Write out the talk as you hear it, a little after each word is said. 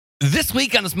This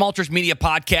week on the Small Church Media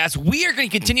Podcast, we are going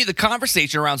to continue the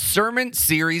conversation around sermon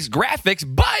series graphics,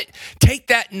 but take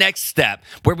that next step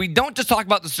where we don't just talk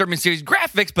about the sermon series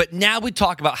graphics, but now we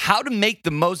talk about how to make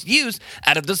the most use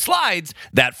out of the slides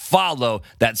that follow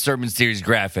that sermon series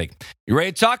graphic. You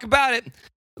ready to talk about it?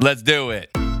 Let's do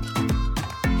it.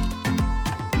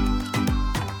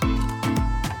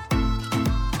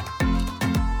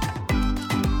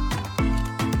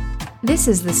 This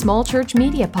is the Small Church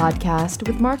Media Podcast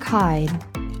with Mark Hyde.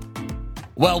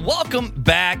 Well, welcome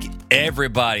back,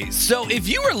 everybody. So if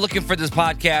you were looking for this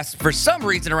podcast for some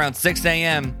reason around 6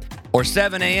 a.m. or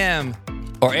 7 a.m.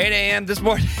 or 8 a.m. this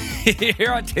morning,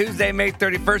 here on Tuesday, May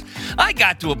 31st, I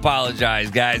got to apologize,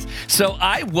 guys. So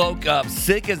I woke up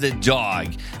sick as a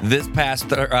dog this past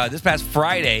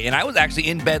Friday, and I was actually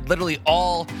in bed literally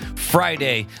all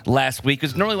Friday last week,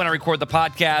 because normally when I record the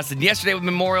podcast, and yesterday was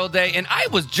Memorial Day, and I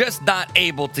was just not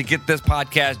able to get this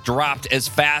podcast dropped as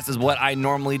fast as what I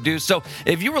normally do. So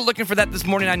if you were looking for that this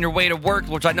morning on your way to work,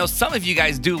 which I know some of you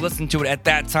guys do listen to it at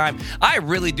that time, I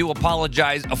really do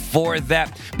apologize for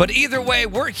that. But either way,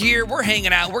 we're here, we're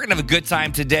hanging out, we're gonna have a good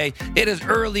time today. It is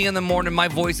early in the morning, my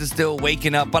voice is still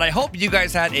waking up, but I hope you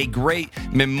guys had a great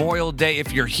Memorial Day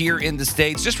if you're here in the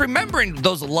States. Just remembering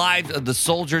those lives of the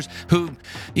soldiers who,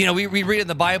 we read in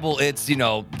the Bible, it's,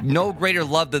 no greater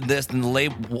love than this, than to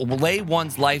lay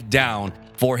one's life down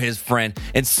for his friend.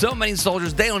 And so many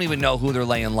soldiers, they don't even know who they're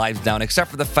laying lives down,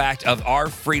 except for the fact of our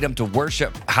freedom to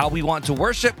worship how we want to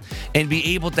worship and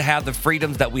be able to have the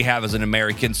freedoms that we have as an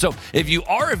American. So if you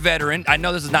are a veteran, I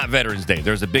know this is not Veterans Day,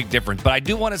 there's a big difference, but I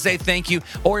do want to say thank you.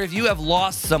 Or if you have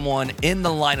lost someone in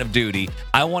the line of duty,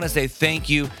 I want to say thank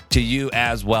you to you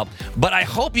as well. But I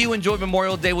hope you enjoyed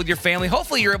Memorial Day with your family.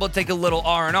 Hopefully you're able to take a little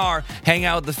R&R, hang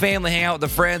out with the family, hang out with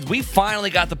the friends. We finally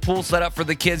got the pool set up for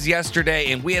the kids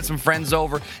yesterday, and we had some friends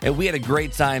over, and we had a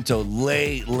great time till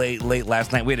late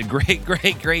last night. We had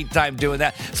a great time doing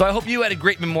that. So I hope you had a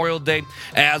great Memorial Day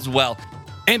as well.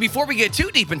 And before we get too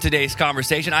deep in today's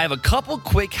conversation, I have a couple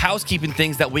quick housekeeping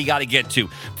things that we got to get to.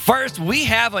 First, we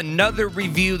have another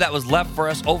review that was left for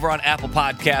us over on Apple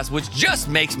Podcasts, which just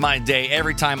makes my day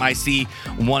every time I see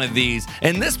one of these.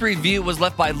 And this review was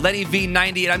left by Lenny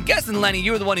V90. And I'm guessing, Lenny,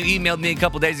 you were the one who emailed me a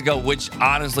couple days ago, which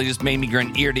honestly just made me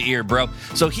grin ear to ear, bro.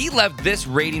 So he left this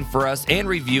rating for us and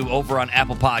review over on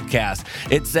Apple Podcasts.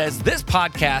 It says, "This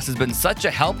podcast has been such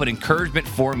a help and encouragement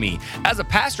for me. As a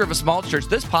pastor of a small church,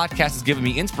 this podcast has given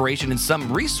me inspiration and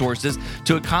some resources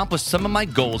to accomplish some of my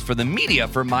goals for the media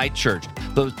for my church.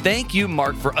 So thank you,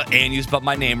 Mark, for and you spelled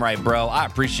my name right, bro. I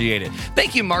appreciate it.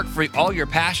 Thank you, Mark, for all your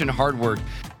passion and hard work.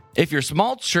 If you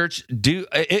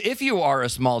are a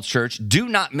small church, do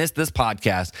not miss this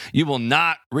podcast. You will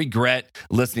not regret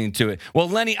listening to it." Well,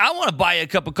 Lenny, I want to buy you a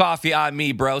cup of coffee on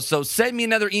me, bro. So send me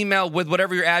another email with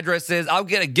whatever your address is. I'll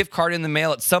get a gift card in the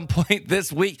mail at some point this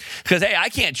week, because, hey, I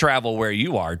can't travel where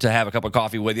you are to have a cup of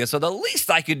coffee with you. So the least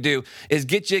I could do is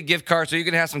get you a gift card so you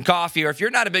can have some coffee. Or if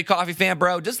you're not a big coffee fan,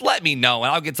 bro, just let me know,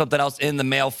 and I'll get something else in the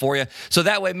mail for you. So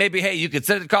that way, maybe, hey, you could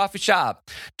sit at the coffee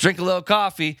shop, drink a little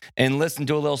coffee, and listen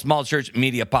to a little Small Church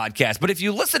Media Podcast. But if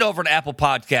you listen over to Apple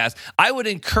Podcasts, I would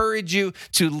encourage you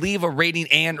to leave a rating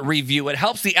and review. It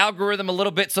helps the algorithm a little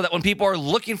bit so that when people are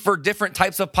looking for different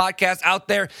types of podcasts out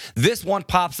there, this one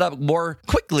pops up more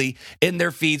quickly in their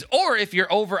feeds. Or if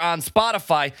you're over on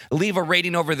Spotify, leave a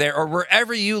rating over there, or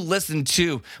wherever you listen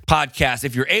to podcasts.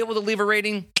 If you're able to leave a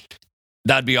rating,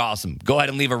 that'd be awesome. Go ahead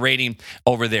and leave a rating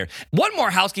over there. One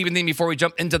more housekeeping thing before we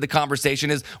jump into the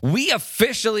conversation is we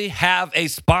officially have a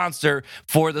sponsor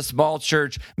for the Small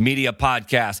Church Media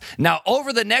Podcast. Now,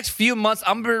 over the next few months,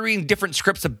 I'm going to be reading different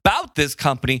scripts about this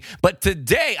company, but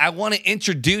today I want to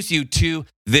introduce you to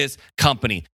this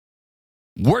company,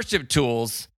 Worship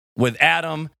Tools with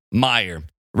Adam Meyer.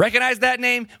 Recognize that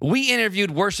name? We interviewed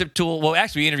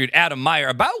we interviewed Adam Meyer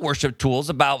about Worship Tools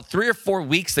about 3 or 4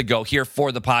 weeks ago here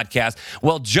for the podcast.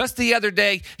 Well, just the other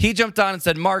day, he jumped on and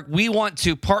said, "Mark, we want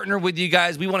to partner with you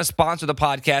guys. We want to sponsor the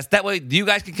podcast. That way you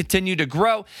guys can continue to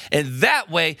grow. And that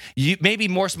way, maybe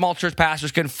more small church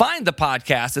pastors can find the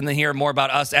podcast and then hear more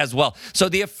about us as well." So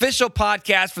the official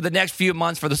podcast for the next few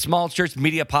months for the Small Church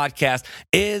Media Podcast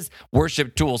is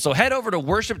Worship Tools. So head over to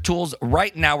Worship Tools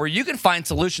right now, where you can find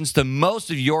solutions to most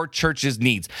of your church's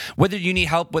needs. Whether you need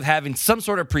help with having some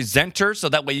sort of presenter so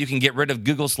that way you can get rid of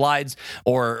Google Slides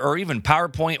or even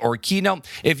PowerPoint or Keynote.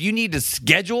 If you need to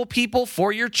schedule people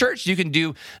for your church, you can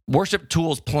do Worship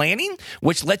Tools Planning,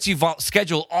 which lets you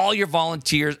schedule all your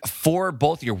volunteers for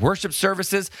both your worship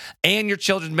services and your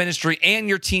children's ministry and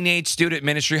your teenage student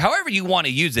ministry. However you want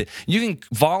to use it, you can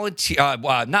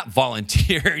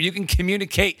you can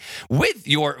communicate with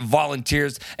your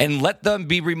volunteers and let them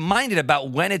be reminded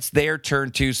about when it's their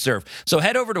turn to serve. So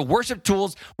head over to Worship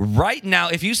Tools right now.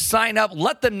 If you sign up,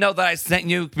 let them know that I sent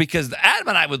you, because Adam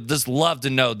and I would just love to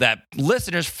know that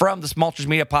listeners from the Small Church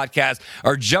Media Podcast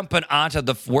are jumping onto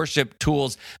the Worship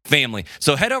Tools family.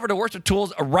 So head over to Worship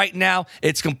Tools right now.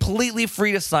 It's completely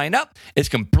free to sign up. It's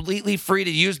completely free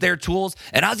to use their tools.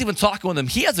 And I was even talking with him.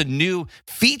 He has a new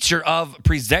feature of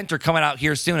Presenter coming out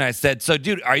here soon. I said, so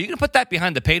dude, are you going to put that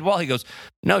behind the paid wall? He goes,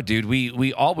 no, dude,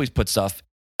 we always put stuff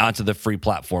onto the free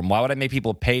platform. Why would I make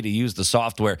people pay to use the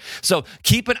software? So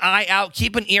keep an eye out,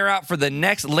 keep an ear out for the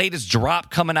next latest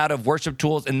drop coming out of Worship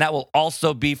Tools, and that will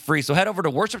also be free. So head over to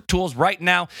Worship Tools right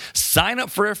now, sign up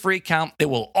for a free account. It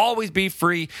will always be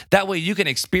free. That way you can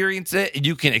experience it,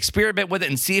 you can experiment with it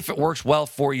and see if it works well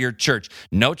for your church.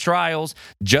 No trials,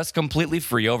 just completely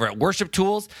free over at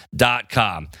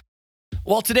worshiptools.com.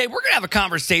 Well, today we're going to have a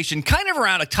conversation kind of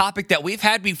around a topic that we've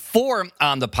had before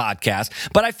on the podcast,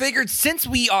 but I figured since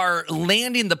we are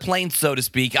landing the plane, so to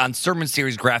speak, on sermon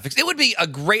series graphics, it would be a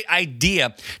great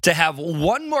idea to have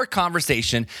one more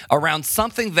conversation around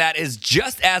something that is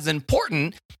just as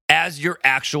important as your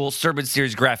actual sermon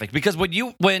series graphic. Because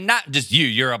when not just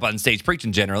you're up on stage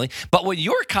preaching generally, but when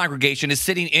your congregation is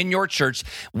sitting in your church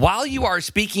while you are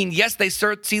speaking, yes, they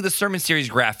see the sermon series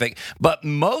graphic, but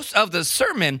most of the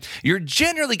sermon, you're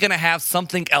generally going to have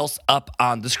something else up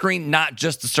on the screen, not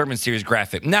just the sermon series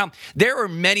graphic. Now, there were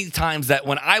many times that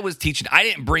when I was teaching, I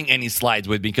didn't bring any slides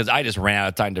with me because I just ran out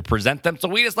of time to present them. So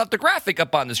we just left the graphic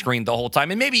up on the screen the whole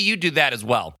time. And maybe you do that as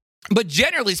well. But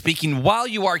generally speaking, while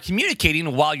you are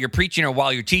communicating, while you're preaching or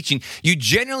while you're teaching, you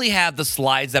generally have the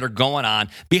slides that are going on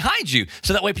behind you.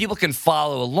 So that way people can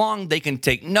follow along, they can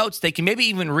take notes, they can maybe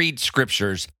even read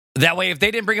scriptures. That way, if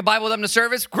they didn't bring a Bible with them to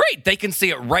service, great, they can see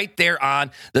it right there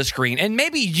on the screen. And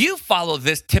maybe you follow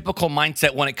this typical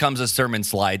mindset when it comes to sermon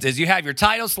slides, is you have your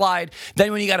title slide,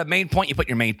 then when you got a main point, you put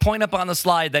your main point up on the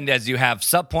slide, then as you have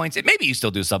subpoints, maybe you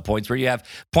still do subpoints where you have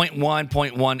point 1,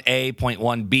 point 1A, point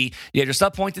 1B, you have your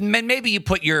subpoints, and then maybe you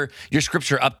put your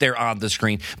scripture up there on the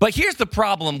screen. But here's the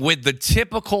problem with the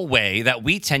typical way that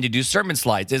we tend to do sermon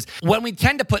slides is when we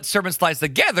tend to put sermon slides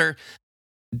together,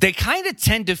 they kind of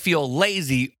tend to feel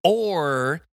lazy,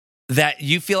 or that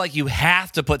you feel like you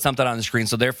have to put something on the screen.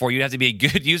 So therefore you have to be a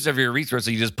good use of your resource.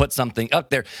 So you just put something up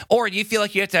there, or you feel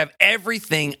like you have to have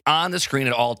everything on the screen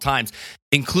at all times,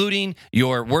 including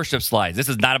your worship slides. This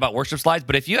is not about worship slides,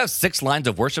 but if you have 6 lines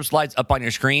of worship slides up on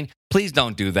your screen, please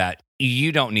don't do that.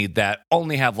 You don't need that.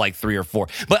 Only have like 3 or 4.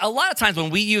 But a lot of times when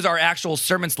we use our actual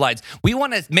sermon slides, we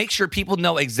want to make sure people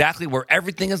know exactly where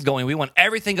everything is going. We want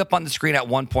everything up on the screen at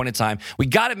one point in time. We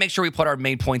got to make sure we put our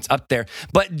main points up there.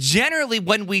 But generally,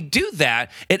 when we do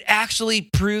that, it actually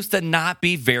proves to not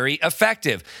be very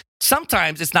effective.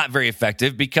 Sometimes it's not very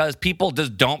effective because people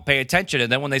just don't pay attention.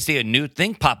 And then when they see a new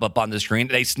thing pop up on the screen,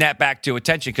 they snap back to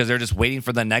attention because they're just waiting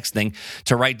for the next thing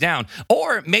to write down.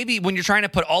 Or maybe when you're trying to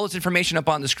put all this information up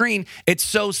on the screen, it's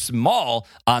so small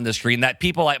on the screen that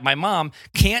people like my mom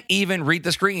can't even read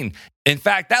the screen. In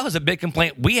fact, that was a big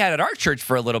complaint we had at our church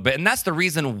for a little bit, and that's the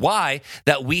reason why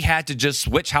that we had to just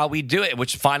switch how we do it,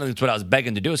 which finally is what I was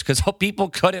begging to do, is because people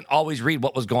couldn't always read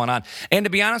what was going on. And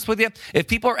to be honest with you, if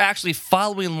people are actually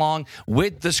following along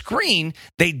with the screen,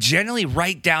 they generally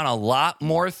write down a lot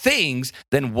more things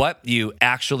than what you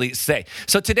actually say.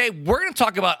 So today, we're going to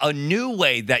talk about a new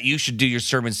way that you should do your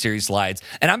sermon series slides,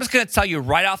 and I'm just going to tell you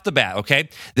right off the bat, okay?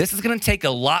 This is going to take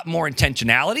a lot more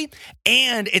intentionality,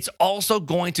 and it's also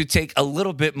going to take a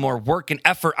little bit more work and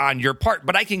effort on your part.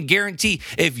 But I can guarantee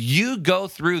if you go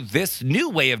through this new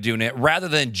way of doing it, rather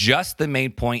than just the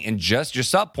main point and just your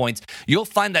sub points, you'll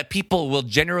find that people will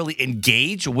generally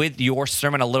engage with your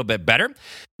sermon a little bit better.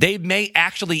 They may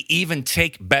actually even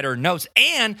take better notes.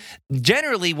 And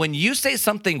generally, when you say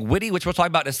something witty, which we'll talk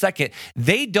about in a second,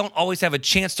 they don't always have a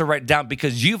chance to write it down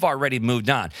because you've already moved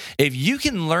on. If you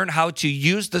can learn how to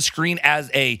use the screen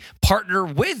as a partner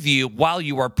with you while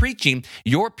you are preaching,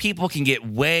 your people can get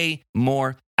way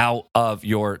more out of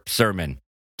your sermon.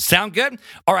 Sound good?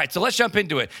 All right, so let's jump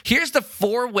into it. Here's the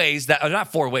four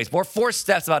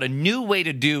steps about a new way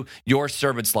to do your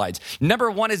sermon slides. Number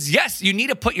one is, yes, you need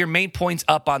to put your main points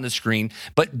up on the screen,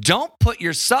 but don't put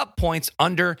your sub points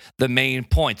under the main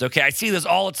points. Okay, I see this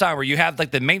all the time where you have like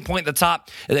the main point at the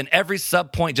top, and then every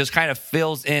sub point just kind of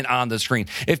fills in on the screen.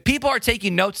 If people are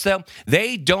taking notes, though,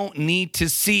 they don't need to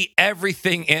see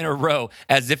everything in a row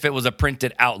as if it was a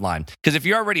printed outline. Because if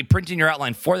you're already printing your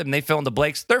outline for them and they fill in the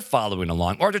blanks, they're following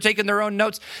along. Or they're taking their own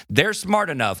notes, they're smart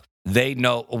enough. They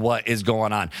know what is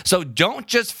going on. So don't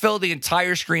just fill the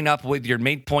entire screen up with your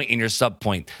main point and your sub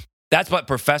point. That's what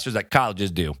professors at colleges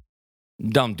do.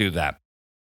 Don't do that.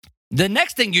 The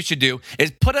next thing you should do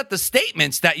is put up the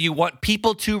statements that you want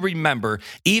people to remember,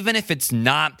 even if it's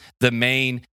not the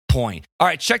main point. All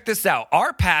right, check this out.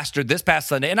 Our pastor this past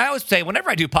Sunday, and I always say whenever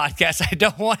I do podcasts, I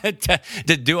don't want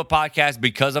to do a podcast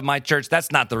because of my church.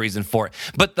 That's not the reason for it.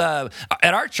 But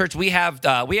at our church, we have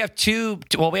our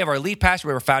lead pastor,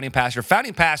 we have our founding pastor.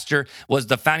 Founding pastor was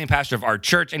the founding pastor of our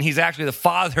church, and he's actually the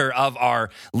father of our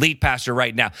lead pastor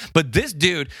right now. But this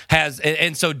dude has,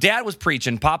 and so Dad was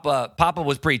preaching, Papa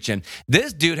was preaching.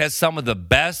 This dude has some of the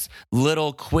best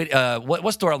little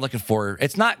what's the word I'm looking for?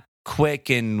 It's not quick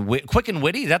and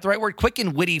witty. Is that the right word? Quick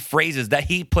and witty phrases that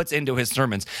he puts into his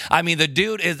sermons. I mean, the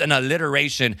dude is an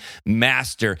alliteration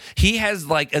master. He has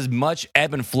like as much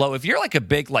ebb and flow. If you're like a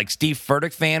big like Steve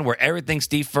Furtick fan where everything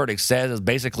Steve Furtick says is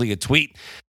basically a tweet,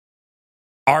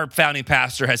 our founding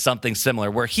pastor has something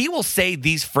similar where he will say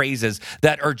these phrases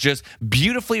that are just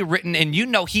beautifully written, and you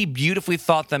know he beautifully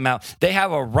thought them out. They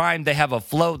have a rhyme, they have a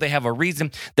flow, they have a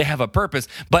reason, they have a purpose.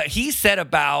 But he said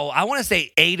about, I want to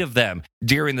say 8 of them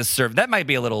during the sermon. That might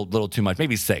be a little too much,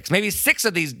 maybe 6. Maybe 6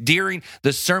 of these during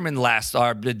the sermon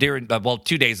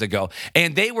 2 days ago.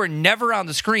 And they were never on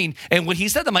the screen. And when he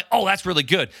said them, I'm like, oh, that's really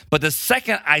good. But the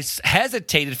second I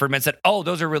hesitated for a minute and said, oh,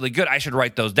 those are really good, I should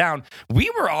write those down,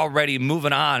 we were already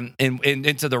moving on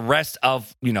into the rest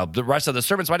of the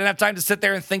sermon. So I didn't have time to sit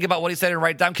there and think about what he said and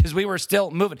write down because we were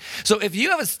still moving. So if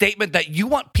you have a statement that you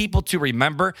want people to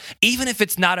remember, even if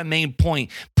it's not a main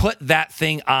point, put that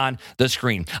thing on the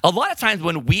screen. A lot of times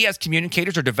when we as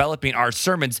communicators are developing our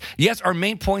sermons, yes, our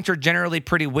main points are generally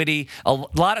pretty witty. A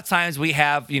lot of times we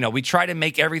have, we try to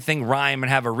make everything rhyme and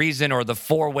have a reason, or the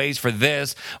 4 ways for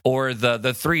this, or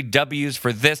the 3 W's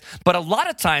for this. But a lot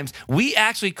of times we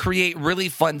actually create really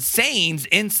fun sayings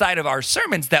inside of our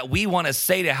sermons that we want to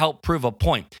say to help prove a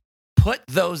point. Put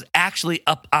those actually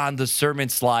up on the sermon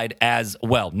slide as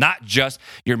well, not just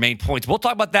your main points. We'll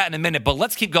talk about that in a minute, but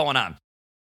let's keep going on.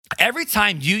 Every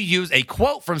time you use a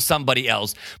quote from somebody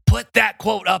else, put that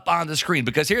quote up on the screen,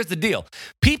 because here's the deal.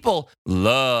 People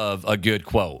love a good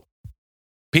quote.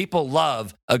 People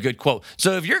love a good quote.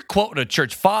 So if you're quoting a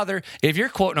church father, if you're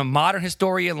quoting a modern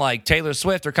historian like Taylor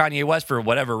Swift or Kanye West for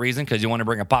whatever reason, because you want to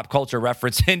bring a pop culture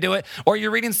reference into it, or you're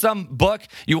reading some book,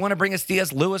 you want to bring a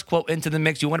C.S. Lewis quote into the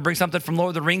mix, you want to bring something from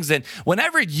Lord of the Rings in,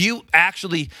 whenever you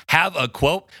actually have a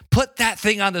quote, put that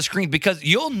thing on the screen, because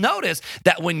you'll notice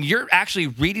that when you're actually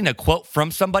reading a quote from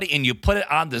somebody and you put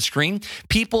it on the screen,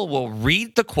 people will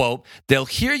read the quote, they'll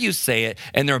hear you say it,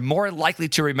 and they're more likely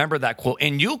to remember that quote.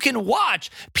 And you can watch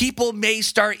people may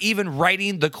start even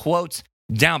writing the quotes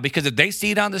down, because if they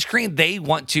see it on the screen, they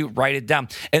want to write it down.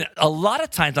 And a lot of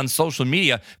times on social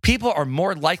media, people are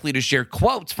more likely to share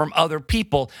quotes from other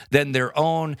people than their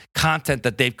own content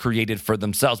that they've created for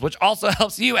themselves, which also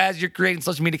helps you as you're creating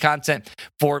social media content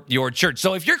for your church.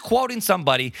 So if you're quoting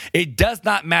somebody, it does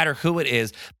not matter who it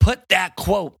is, put that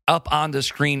quote up on the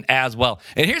screen as well.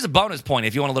 And here's a bonus point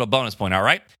if you want a little bonus point, all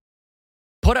right?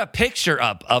 Put a picture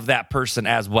up of that person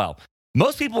as well.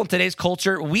 Most people in today's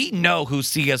culture, we know who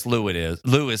C.S.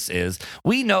 Lewis is.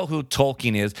 We know who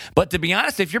Tolkien is. But to be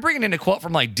honest, if you're bringing in a quote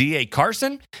from like D.A.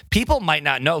 Carson, people might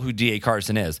not know who D.A.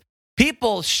 Carson is.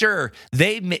 People, sure,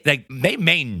 they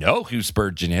may know who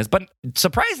Spurgeon is, but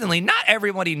surprisingly, not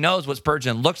everybody knows what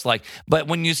Spurgeon looks like. But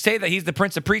when you say that he's the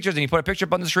Prince of Preachers and you put a picture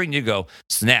up on the screen, you go,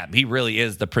 snap, he really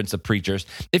is the Prince of Preachers.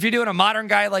 If you're doing a modern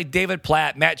guy like David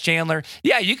Platt, Matt Chandler,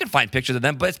 yeah, you can find pictures of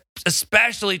them, but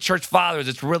especially church fathers,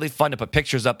 it's really fun to put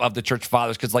pictures up of the church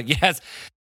fathers, because yes,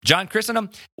 John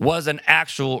Chrysostom was an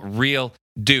actual real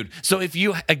dude. So if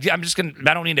you, I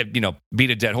don't need to, beat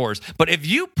a dead horse, but if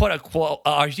you put a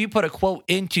quote,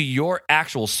 into your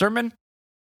actual sermon,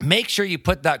 make sure you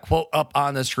put that quote up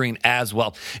on the screen as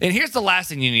well. And here's the last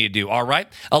thing you need to do, all right?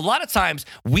 A lot of times,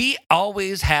 we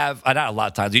always have, not a lot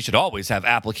of times, you should always have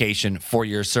application for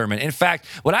your sermon. In fact,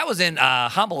 when I was in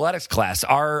homiletics class,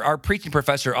 our preaching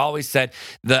professor always said,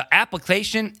 the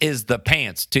application is the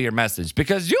pants to your message.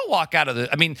 Because you'll walk out of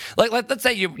let's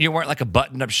say you're wearing like a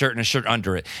button-up shirt and a shirt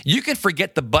under it. You can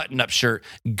forget the button-up shirt,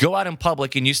 go out in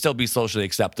public, and you still be socially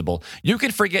acceptable. You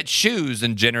can forget shoes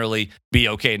and generally be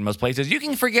okay in most places. You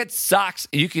can forget socks,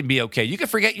 you can be okay. You can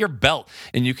forget your belt,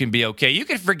 and you can be okay. You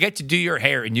can forget to do your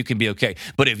hair, and you can be okay.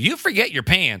 But if you forget your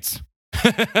pants,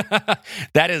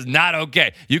 that is not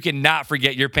okay. You cannot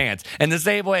forget your pants. And the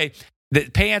same way, the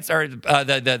pants are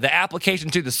the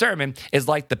application to the sermon is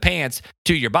like the pants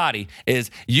to your body,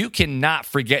 is you cannot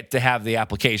forget to have the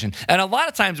application. And a lot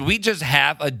of times we just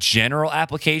have a general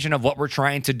application of what we're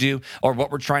trying to do or what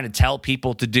we're trying to tell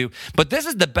people to do. But this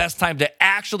is the best time to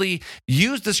actually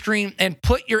use the screen and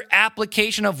put your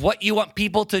application of what you want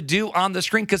people to do on the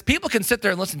screen, because people can sit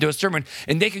there and listen to a sermon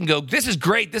and they can go, this is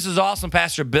great, this is awesome,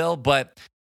 Pastor Bill, but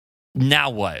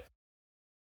now what?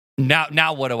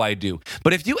 Now what do I do?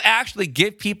 But if you actually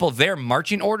give people their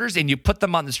marching orders and you put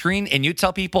them on the screen and you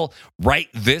tell people, write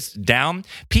this down,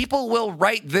 people will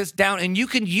write this down, and you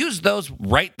can use those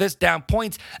write this down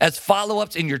points as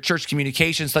follow-ups in your church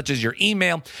communication, such as your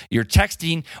email, your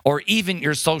texting, or even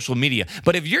your social media.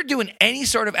 But if you're doing any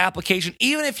sort of application,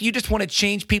 even if you just want to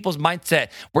change people's mindset,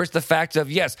 where's the fact of,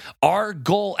 yes, our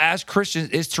goal as Christians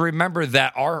is to remember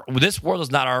that this world is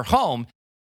not our home,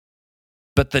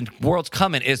 but the world's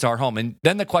coming is our home. And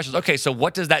then the question is, okay, so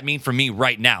what does that mean for me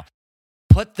right now?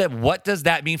 Put the what does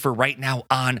that mean for right now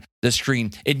on the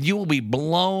screen, and you will be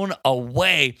blown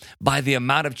away by the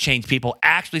amount of change people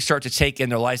actually start to take in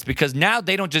their lives, because now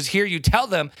they don't just hear you tell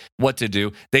them what to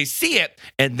do. They see it,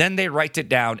 and then they write it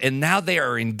down, and now they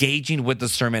are engaging with the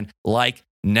sermon like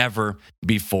never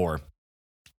before.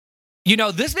 You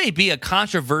know, this may be a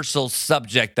controversial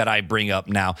subject that I bring up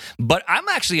now, but I'm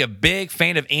actually a big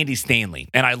fan of Andy Stanley,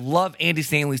 and I love Andy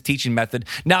Stanley's teaching method.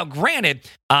 Now, granted,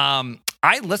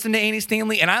 I listen to Andy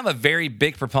Stanley, and I'm a very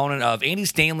big proponent of Andy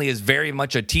Stanley is very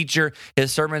much a teacher.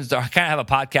 His sermons kind of have a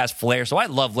podcast flair, so I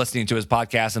love listening to his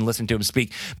podcast and listening to him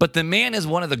speak. But the man is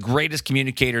one of the greatest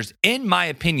communicators, in my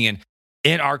opinion,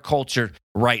 in our culture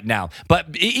right now.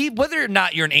 But whether or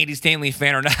not you're an Andy Stanley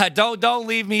fan or not, don't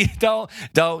leave me. Don't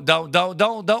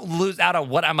lose out on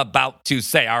what I'm about to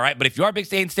say. All right. But if you are a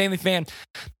big Andy Stanley fan,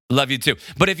 love you too.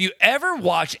 But if you ever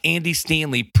watch Andy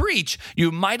Stanley preach,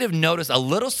 you might have noticed a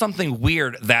little something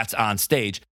weird that's on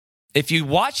stage. If you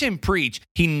watch him preach,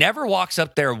 he never walks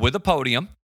up there with a podium.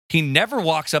 He never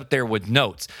walks up there with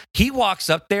notes. He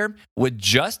walks up there with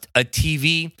just a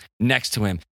TV next to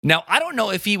him. Now, I don't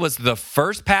know if he was the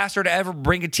first pastor to ever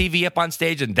bring a TV up on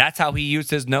stage and that's how he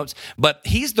used his notes, but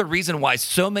he's the reason why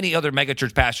so many other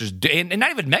megachurch pastors, and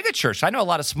not even megachurch, I know a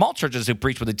lot of small churches who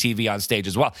preach with a TV on stage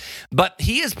as well, but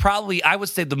he is probably, I would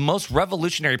say, the most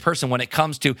revolutionary person when it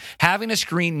comes to having a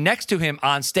screen next to him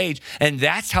on stage, and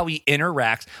that's how he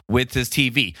interacts with his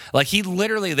TV. Like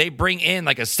they bring in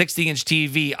like a 60-inch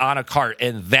TV on a cart,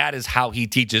 and that is how he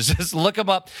teaches. Just look him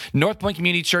up, North Point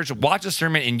Community Church, watch a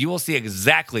sermon, and you will see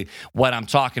exactly what I'm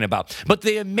talking about. But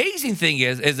the amazing thing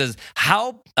is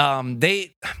how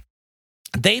they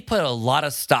put a lot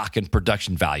of stock in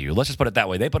production value. Let's just put it that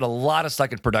way. They put a lot of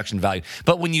stock in production value.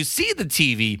 But when you see the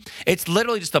TV, it's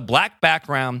literally just a black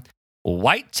background,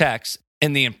 white text,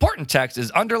 and the important text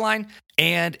is underlined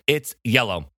and it's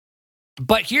yellow.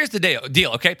 But here's the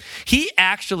deal, okay? He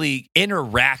actually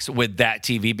interacts with that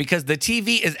TV because the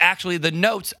TV is actually the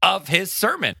notes of his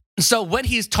sermon. So when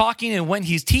he's talking and when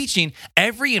he's teaching,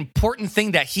 every important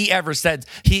thing that he ever said,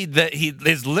 he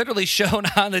is literally shown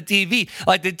on the TV.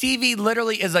 Like the TV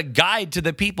literally is a guide to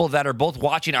the people that are both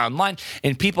watching online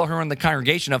and people who are in the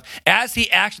congregation of, as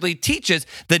he actually teaches,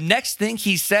 the next thing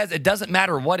he says, it doesn't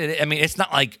matter what it is. I mean, it's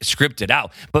not like scripted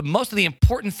out, but most of the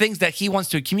important things that he wants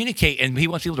to communicate and he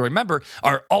wants people to remember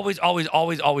are always on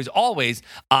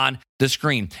the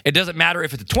screen. It doesn't matter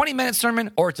if it's a 20-minute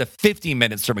sermon or it's a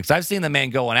 15-minute sermon, because I've seen the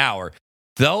man go an hour.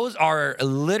 Those are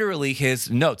literally his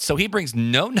notes. So he brings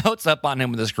no notes up on him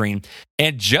with the screen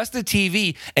and just the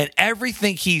TV, and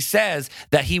everything he says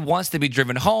that he wants to be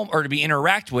driven home or to be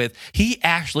interacted with, he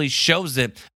actually shows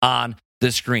it on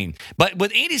the screen. But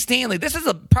with Andy Stanley, this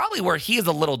is probably where he is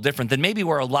a little different than maybe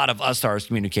where a lot of us are as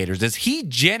communicators, is he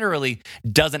generally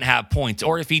doesn't have points,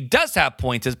 or if he does have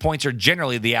points, his points are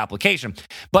generally the application.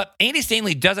 But Andy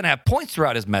Stanley doesn't have points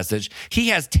throughout his message. He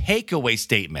has takeaway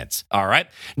statements, all right?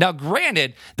 Now,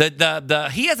 granted,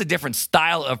 he has a different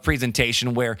style of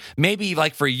presentation where maybe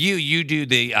like for you do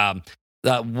the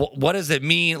what does it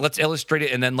mean? Let's illustrate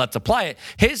it and then let's apply it.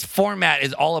 His format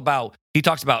is all about, he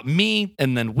talks about me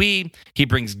and then we. He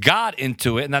brings God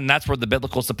into it, and then that's where the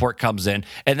biblical support comes in.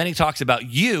 And then he talks about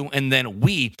you and then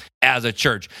we as a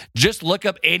church. Just look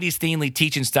up Andy Stanley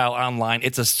teaching style online.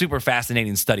 It's a super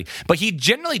fascinating study. But he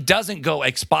generally doesn't go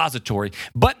expository,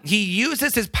 but he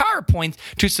uses his PowerPoint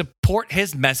to support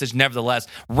his message nevertheless,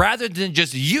 rather than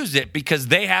just use it because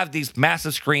they have these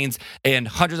massive screens and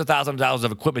hundreds of thousands of dollars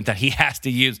of equipment that he has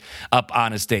to use up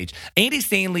on a stage. Andy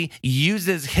Stanley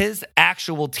uses his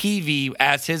actual TV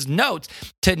as his notes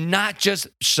to not just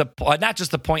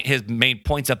to point his main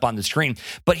points up on the screen,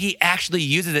 but he actually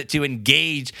uses it to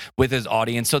engage with his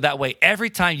audience. So that way, every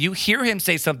time you hear him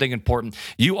say something important,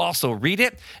 you also read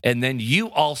it and then you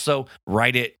also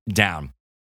write it down.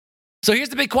 So here's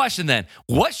the big question then.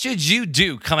 What should you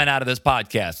do coming out of this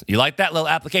podcast? You like that little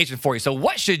application for you. So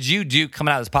what should you do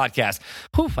coming out of this podcast?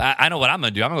 I know what I'm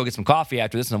going to do. I'm going to go get some coffee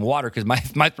after this and some water because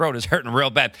my throat is hurting real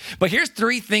bad. But here's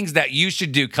 3 things that you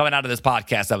should do coming out of this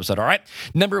podcast episode, all right?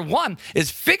 Number 1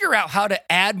 is figure out how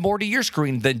to add more to your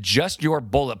screen than just your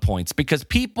bullet points, because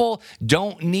people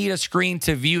don't need a screen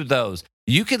to view those.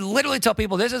 You could literally tell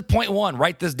people, this is point 1,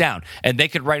 write this down, and they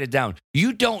could write it down.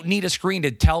 You don't need a screen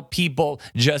to tell people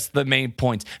just the main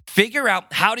points. Figure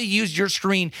out how to use your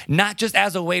screen, not just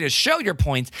as a way to show your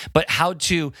points, but how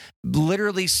to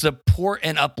literally support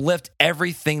and uplift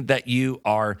everything that you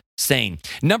are saying.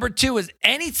 Number 2 is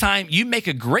anytime you make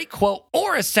a great quote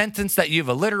or a sentence that you've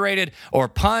alliterated or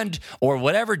punned or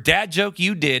whatever dad joke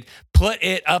you did, put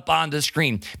it up on the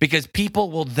screen, because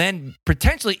people will then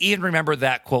potentially even remember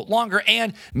that quote longer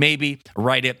and maybe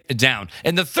write it down.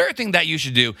 And the third thing that you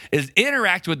should do is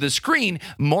interact with the screen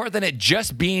more than it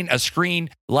just being a screen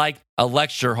like a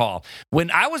lecture hall. When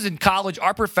I was in college,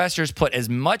 our professors put as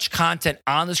much content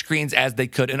on the screens as they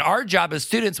could. And our job as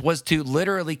students was to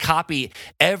literally copy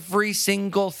every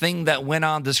single thing that went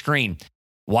on the screen.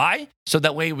 Why? So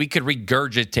that way we could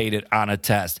regurgitate it on a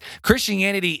test.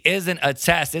 Christianity isn't a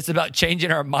test. It's about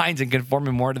changing our minds and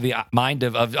conforming more to the mind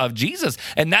of Jesus.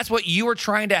 And that's what you are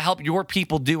trying to help your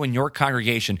people do in your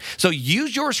congregation. So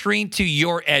use your screen to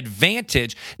your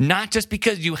advantage, not just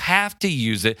because you have to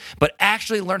use it, but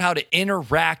actually learn how to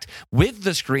interact with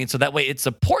the screen so that way it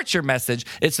supports your message.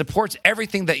 It supports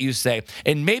everything that you say.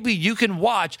 And maybe you can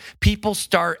watch people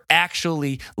start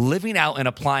actually living out and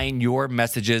applying your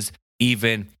messages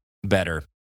even better.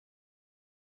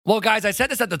 Well, guys, I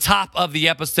said this at the top of the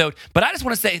episode, but I just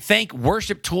want to say thank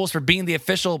Worship Tools for being the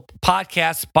official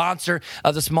podcast sponsor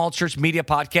of the Small Church Media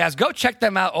Podcast. Go check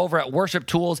them out over at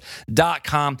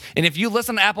worshiptools.com. And if you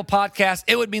listen to Apple Podcasts,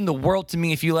 it would mean the world to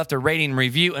me if you left a rating and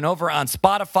review. And over on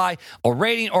Spotify or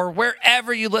rating or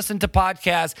wherever you listen to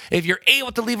podcasts, if you're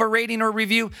able to leave a rating or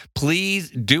review, please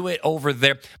do it over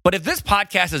there. But if this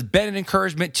podcast has been an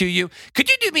encouragement to you, could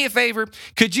you do me a favor?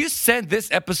 Could you send this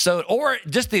episode or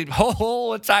just the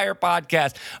whole entire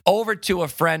podcast over to a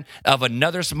friend of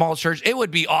another small church? It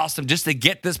would be awesome just to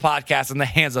get this podcast in the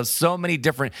hands of so many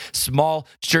different small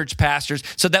church pastors,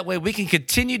 so that way we can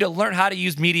continue to learn how to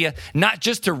use media, not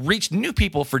just to reach new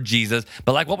people for Jesus,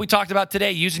 but like what we talked about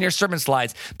today, using your sermon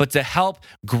slides, but to help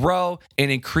grow and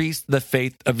increase the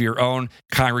faith of your own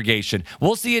congregation.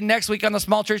 We'll see you next week on the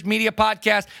Small Church Media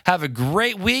Podcast. Have a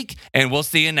great week, and we'll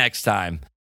see you next time.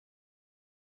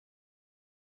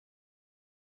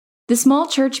 The Small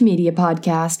Church Media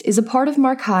Podcast is a part of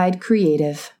Mark Hyde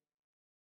Creative.